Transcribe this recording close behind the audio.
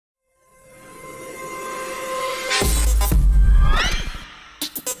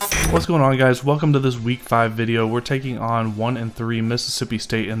What's going on, guys? Welcome to this week 5 video. We're taking on 1-3 Mississippi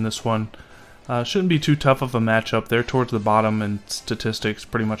State in this one. Shouldn't be too tough of a matchup. They're towards the bottom in statistics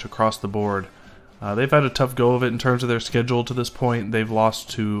pretty much across the board. They've had a tough go of it in terms of their schedule to this point. They've lost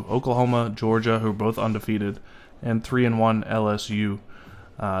to Oklahoma, Georgia, who are both undefeated, and 3-1 LSU.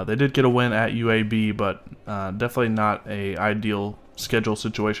 They did get a win at UAB, but definitely not an ideal schedule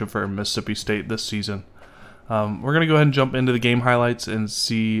situation for Mississippi State this season. We're going to go ahead and jump into the game highlights and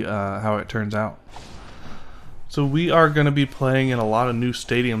see how it turns out. So we are going to be playing in a lot of new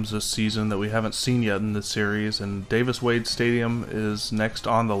stadiums this season that we haven't seen yet in this series, and Davis-Wade Stadium is next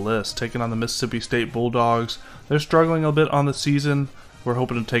on the list, taking on the Mississippi State Bulldogs. They're struggling a bit on the season. We're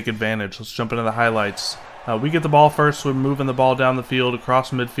hoping to take advantage. Let's jump into the highlights. We get the ball first. We're moving the ball down the field,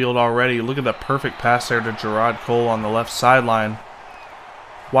 across midfield already. Look at that perfect pass there to Gerard Cole on the left sideline.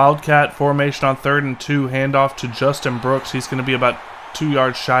 Wildcat formation on 3rd and 2, handoff to Justin Brooks. He's going to be about 2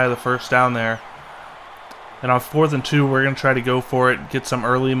 yards shy of the first down there. And on 4th and 2, we're going to try to go for it, get some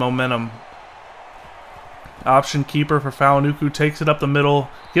early momentum. Option keeper for Faunuku takes it up the middle,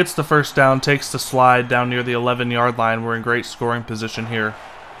 gets the first down, takes the slide down near the 11-yard line. We're in great scoring position here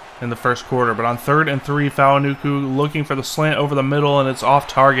in the first quarter. But on 3rd and 3, Faunuku looking for the slant over the middle, and it's off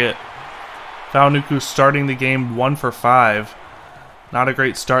target. Faunuku starting the game 1 for 5. Not a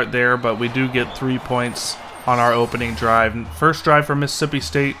great start there, but we do get 3 points on our opening drive. First drive for Mississippi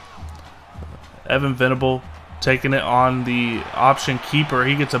State, Evan Venable taking it on the option keeper.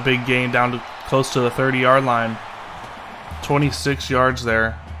 He gets a big gain down to close to the 30-yard line. 26 yards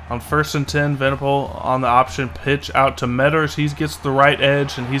there. On 1st and 10, Venable on the option pitch out to Metters. He gets the right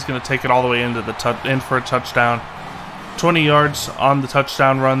edge, and he's going to take it all the way into the in for a touchdown. 20 yards on the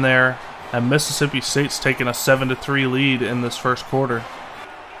touchdown run there. And Mississippi State's taking a 7-3 lead in this first quarter.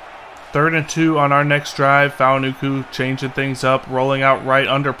 3rd and 2 on our next drive. Faunuku changing things up, rolling out right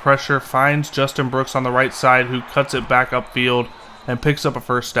under pressure, finds Justin Brooks on the right side, who cuts it back upfield and picks up a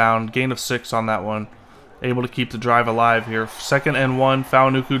first down. Gain of 6 on that one. Able to keep the drive alive here. 2nd and 1,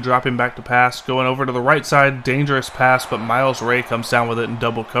 Faunuku dropping back to pass, going over to the right side. Dangerous pass, but Miles Ray comes down with it in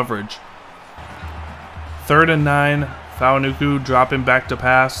double coverage. 3rd and 9, Faunuku dropping back to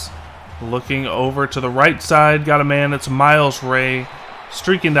pass. Looking over to the right side, got a man, it's Miles Ray,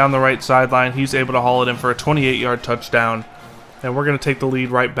 streaking down the right sideline. He's able to haul it in for a 28-yard touchdown, and we're going to take the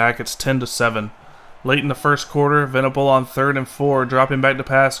lead right back. It's 10-7. Late in the first quarter, Venable on 3rd and 4, dropping back to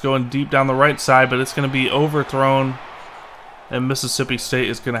pass, going deep down the right side, but it's going to be overthrown, and Mississippi State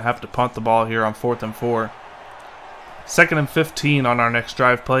is going to have to punt the ball here on 4th and 4. 2nd and 15 on our next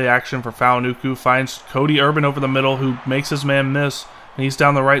drive. Play action for Faunuku, finds Cody Urban over the middle, who makes his man miss. And he's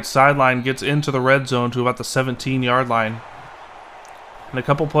down the right sideline, gets into the red zone to about the 17-yard line. And a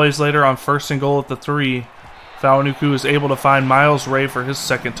couple plays later on 1st and goal at the 3, Faunuku is able to find Miles Ray for his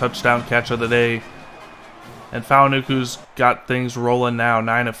 2nd touchdown catch of the day. And Faunuku's got things rolling now,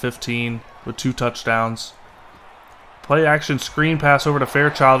 9 of 15 with 2 touchdowns. Play action screen pass over to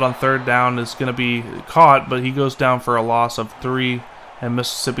Fairchild on 3rd down is going to be caught, but he goes down for a loss of 3, and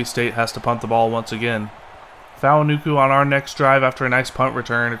Mississippi State has to punt the ball once again. Faunuku on our next drive after a nice punt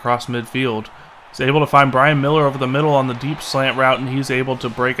return across midfield is able to find Brian Miller over the middle on the deep slant route, and he's able to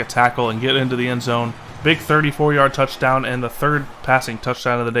break a tackle and get into the end zone. Big 34-yard touchdown and the 3rd passing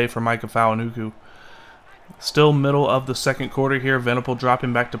touchdown of the day for Micah Faunuku. Still middle of the second quarter here. Venable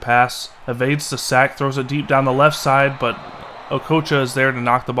dropping back to pass, evades the sack, throws it deep down the left side, but Okocha is there to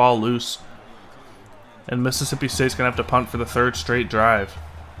knock the ball loose. And Mississippi State's going to have to punt for the 3rd straight drive.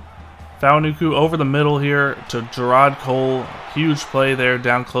 Faunuku over the middle here to Gerard Cole. Huge play there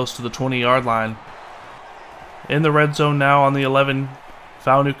down close to the 20-yard line. In the red zone now on the 11.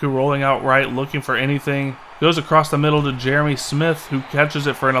 Faunuku rolling out right, looking for anything. Goes across the middle to Jeremy Smith, who catches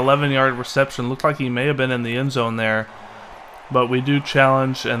it for an 11-yard reception. Looked like he may have been in the end zone there. But we do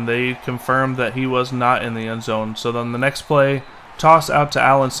challenge, and they confirm that he was not in the end zone. So then the next play, toss out to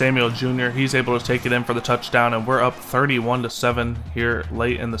Allen Samuel Jr. He's able to take it in for the touchdown, and we're up 31-7 here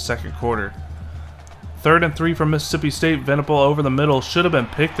late in the second quarter. 3rd and 3 from Mississippi State. Venable over the middle. Should have been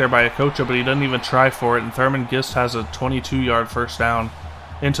picked there by Okocha, but he doesn't even try for it, and Thurman Gist has a 22-yard first down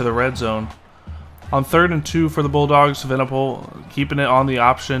into the red zone. On 3rd and 2 for the Bulldogs, Venable keeping it on the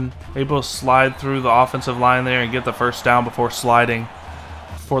option, able to slide through the offensive line there and get the first down before sliding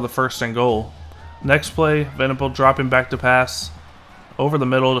for the 1st and goal. Next play, Venable dropping back to pass over the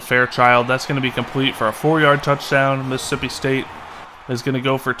middle to Fairchild. That's going to be complete for a 4-yard touchdown. Mississippi State is going to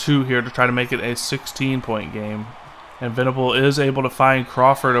go for 2 here to try to make it a 16-point game. And Venable is able to find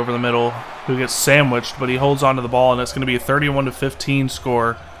Crawford over the middle, who gets sandwiched, but he holds onto the ball, and it's going to be a 31-15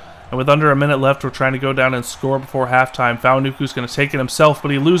 score And with under a minute left, we're trying to go down and score before halftime. Faunuku's going to take it himself,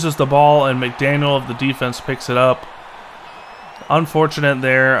 but he loses the ball, and McDaniel of the defense picks it up. Unfortunate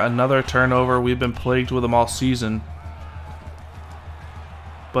there. Another turnover. We've been plagued with them all season.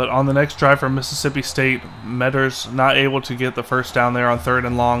 But on the next drive for Mississippi State, Metters not able to get the first down there on 3rd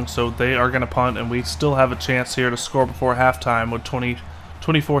and long, so they are going to punt, and we still have a chance here to score before halftime with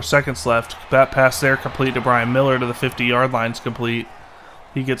 24 seconds left. That pass there complete to Brian Miller to the 50-yard line is complete.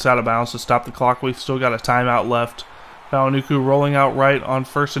 He gets out of bounds to stop the clock. We've still got a timeout left. Faunuku rolling out right on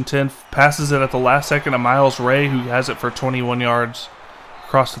 1st and 10. Passes it at the last second to Miles Ray, who has it for 21 yards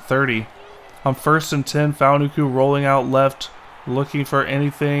across the 30. On 1st and 10, Faunuku rolling out left, looking for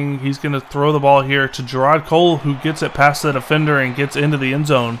anything. He's going to throw the ball here to Gerard Cole, who gets it past the defender and gets into the end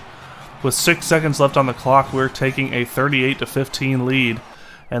zone. With 6 seconds left on the clock, we're taking a 38-15 lead,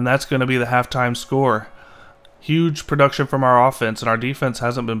 and that's going to be the halftime score. Huge production from our offense, and our defense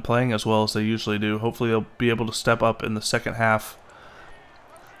hasn't been playing as well as they usually do. Hopefully they'll be able to step up in the second half.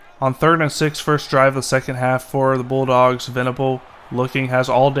 On 3rd and 6, first drive of the second half for the Bulldogs. Venable looking, has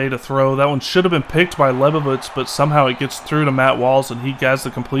all day to throw. That one should have been picked by Lebovitz, but somehow it gets through to Matt Walls, and he gets the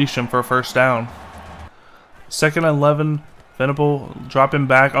completion for a first down. 2nd and 11, Venable dropping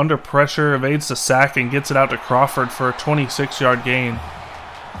back under pressure, evades the sack, and gets it out to Crawford for a 26-yard gain.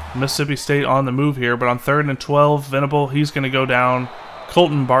 Mississippi State on the move here, but on 3rd and 12, Venable, he's going to go down.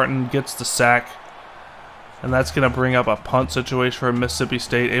 Colton Barton gets the sack, and that's going to bring up a punt situation for Mississippi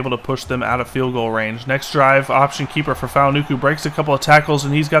State, able to push them out of field goal range. Next drive, option keeper for Faunuku, breaks a couple of tackles,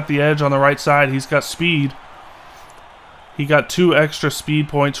 and he's got the edge on the right side. He's got speed. He got 2 extra speed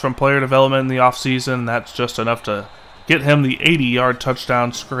points from player development in the offseason, and that's just enough to get him the 80-yard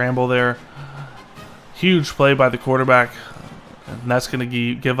touchdown scramble there. Huge play by the quarterback. And that's going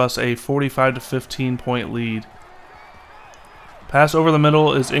to give us a 45-15 point lead. Pass over the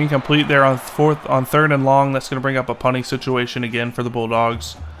middle is incomplete there on 3rd and long. That's going to bring up a punting situation again for the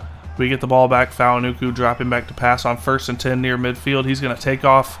Bulldogs. We get the ball back. Faunuku dropping back to pass on 1st and 10 near midfield. He's going to take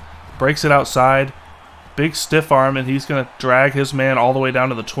off, breaks it outside. Big stiff arm, and he's going to drag his man all the way down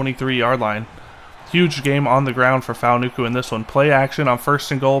to the 23-yard line. Huge game on the ground for Faunuku in this one. Play action on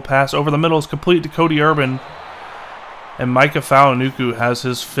 1st and goal. Pass over the middle is complete to Cody Urban. And Micah Faunuku has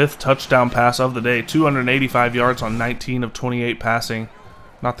his 5th touchdown pass of the day. 285 yards on 19 of 28 passing.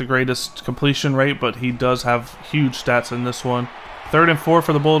 Not the greatest completion rate, but he does have huge stats in this one. 3rd and 4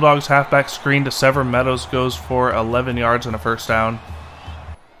 for the Bulldogs. Halfback screen to Severn Meadows goes for 11 yards and a first down.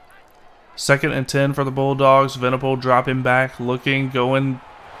 2nd and 10 for the Bulldogs. Venable dropping back, looking, going.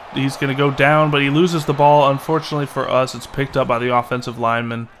 He's going to go down, but he loses the ball. Unfortunately for us, it's picked up by the offensive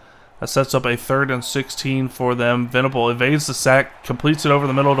lineman. That sets up a 3rd and 16 for them. Venable evades the sack, completes it over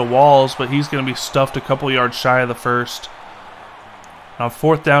the middle to Walls, but he's going to be stuffed a couple yards shy of the first. On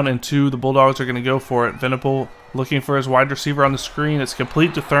 4th down and 2, the Bulldogs are going to go for it. Venable looking for his wide receiver on the screen. It's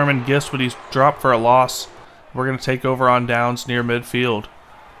complete to Thurman Gist, but he's dropped for a loss. We're going to take over on downs near midfield.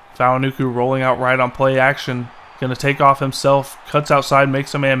 Faunuku rolling out right on play action. Going to take off himself, cuts outside,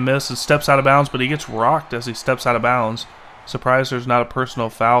 makes a man miss, and steps out of bounds, but he gets rocked as he steps out of bounds. Surprised there's not a personal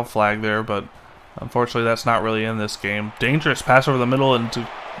foul flag there, but unfortunately that's not really in this game. Dangerous pass over the middle into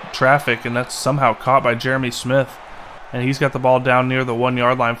traffic, and that's somehow caught by Jeremy Smith. And he's got the ball down near the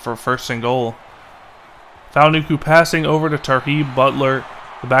 1-yard line for 1st and goal. Faunuku passing over to Tarheeb Butler,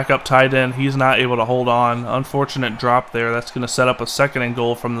 the backup tight end. He's not able to hold on. Unfortunate drop there. That's going to set up a 2nd and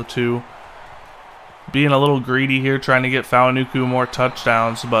goal from the 2. Being a little greedy here, trying to get Faunuku more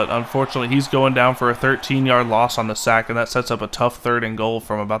touchdowns, but unfortunately he's going down for a 13-yard loss on the sack, and that sets up a tough 3rd and goal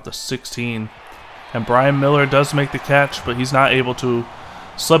from about the 16. And Brian Miller does make the catch, but he's not able to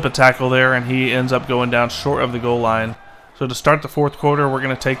slip a tackle there, and he ends up going down short of the goal line. So to start the 4th quarter, we're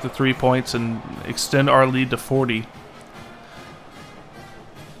going to take the 3 points and extend our lead to 40.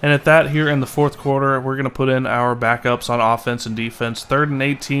 And at that, here in the 4th quarter, we're going to put in our backups on offense and defense. 3rd and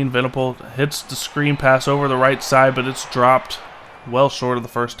 18, Venable hits the screen pass over the right side, but it's dropped well short of the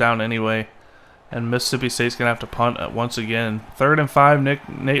first down anyway. And Mississippi State's going to have to punt once again. 3rd and 5,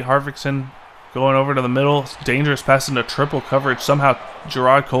 Nate Harvickson going over to the middle. Dangerous pass into triple coverage. Somehow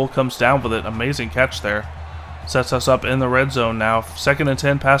Gerard Cole comes down with it. Amazing catch there. Sets us up in the red zone now. 2nd and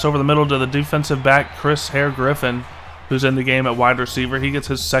 10, pass over the middle to the defensive back, Chris Hare Griffin, who's in the game at wide receiver. He gets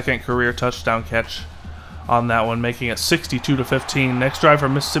his 2nd career touchdown catch on that one, making it 62-15. Next drive for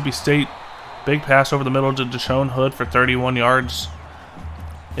Mississippi State. Big pass over the middle to Deshaun Hood for 31 yards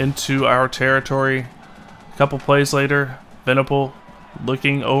into our territory. A couple plays later, Venable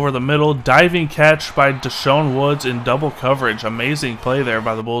looking over the middle. Diving catch by Deshaun Woods in double coverage. Amazing play there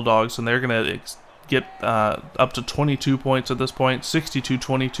by the Bulldogs, and they're going to get up to 22 points at this point.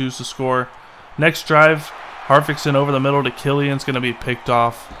 62-22 is the score. Next drive, Harvickson over the middle to Killian's going to be picked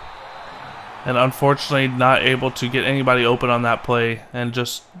off. And unfortunately not able to get anybody open on that play and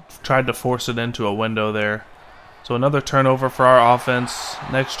just tried to force it into a window there. So another turnover for our offense.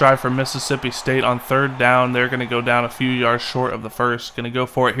 Next drive for Mississippi State on third down. They're going to go down a few yards short of the first. Going to go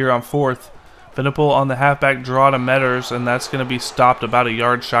for it here on fourth. Venable on the halfback draw to Metters, and that's going to be stopped about a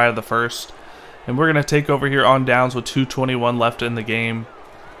yard shy of the first. And we're going to take over here on downs with 2:21 left in the game.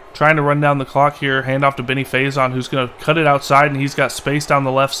 Trying to run down the clock here. Hand off to Benny Faison, who's going to cut it outside, and he's got space down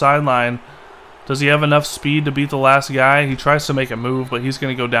the left sideline. Does he have enough speed to beat the last guy? He tries to make a move, but he's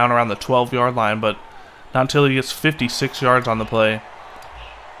going to go down around the 12-yard line, but not until he gets 56 yards on the play.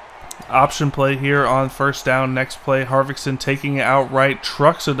 Option play here on first down. Next play, Harvickson taking it outright,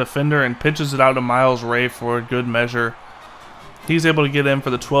 trucks a defender, and pitches it out to Miles Ray for a good measure. He's able to get in for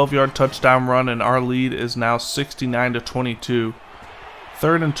the 12-yard touchdown run, and our lead is now 69-22.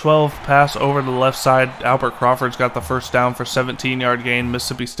 Third and 12, pass over to the left side. Albert Crawford's got the first down for 17-yard gain.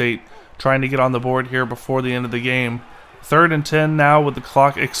 Mississippi State trying to get on the board here before the end of the game. Third and 10 now with the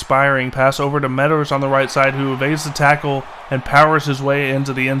clock expiring. Pass over to Metters on the right side, who evades the tackle and powers his way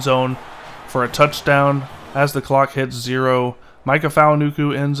into the end zone for a touchdown. As the clock hits 0, Micah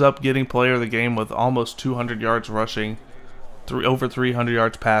Faunuku ends up getting player of the game with almost 200 yards rushing, over 300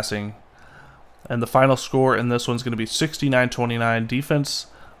 yards passing. And the final score in this one's going to be 69-29. Defense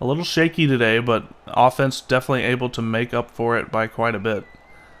a little shaky today, but offense definitely able to make up for it by quite a bit.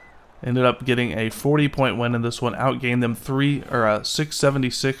 Ended up getting a 40-point win in this one. Outgained them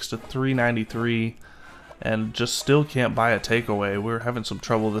 676 to 393, and just still can't buy a takeaway. We're having some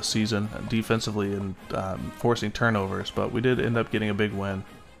trouble this season defensively and forcing turnovers, but we did end up getting a big win.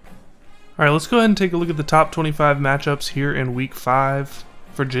 All right, let's go ahead and take a look at the top 25 matchups here in Week 5.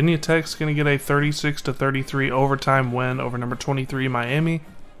 Virginia Tech's going to get a 36 to 33 overtime win over number 23 Miami.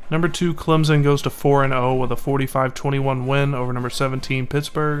 Number 2 Clemson goes to 4-0 with a 45-21 win over number 17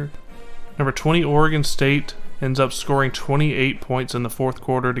 Pittsburgh. Number 20 Oregon State ends up scoring 28 points in the fourth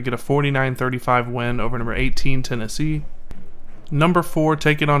quarter to get a 49-35 win over number 18 Tennessee. Number 4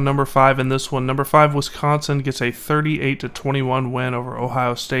 taking on number 5 in this one. Number 5 Wisconsin gets a 38-21 win over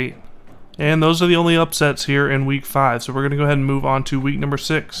Ohio State. And those are the only upsets here in Week 5, so we're going to go ahead and move on to week number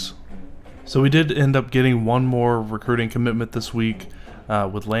 6. So we did end up getting one more recruiting commitment this week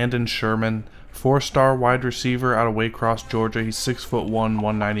with Landon Sherman. 4-star wide receiver out of Waycross, Georgia. He's 6'1",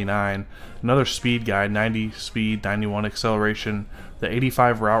 199. Another speed guy, 90 speed, 91 acceleration. The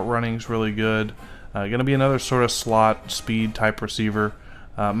 85 route running is really good. Going to be another sort of slot speed type receiver.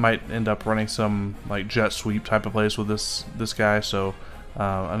 Might end up running some like jet sweep type of plays with this guy. So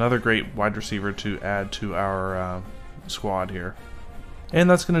another great wide receiver to add to our squad here. And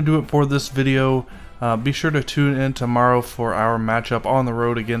that's going to do it for this video. Be sure to tune in tomorrow for our matchup on the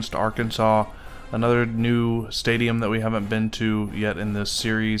road against Arkansas. Another new stadium that we haven't been to yet in this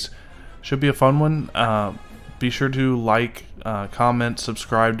series. Should be a fun one. Be sure to like, comment,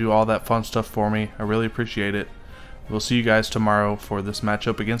 subscribe, do all that fun stuff for me. I really appreciate it. We'll see you guys tomorrow for this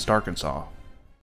matchup against Arkansas.